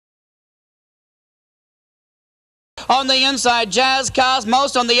On the inside, Jazz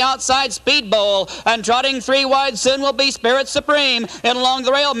Cosmos. On the outside, Speed Bowl. And trotting 3 wide soon will be Spirit Supreme. In along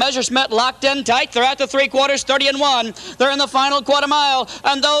the rail, Messerschmitt locked in tight. They're at the 3/4, 30-1. They're in the final quarter mile,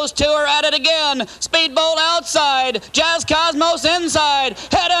 and those two are at it again. Speed Bowl outside, Jazz Cosmos inside,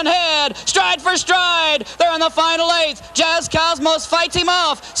 head and head, stride for stride. They're in the final 8th. Jazz Cosmos fights him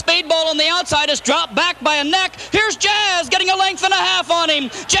off. Speed Bowl on the outside is dropped back by a neck. Here's Jazz getting a length and a half on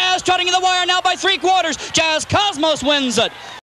him. Jazz trotting in the wire now by 3/4. Jazz Cosmos wins it.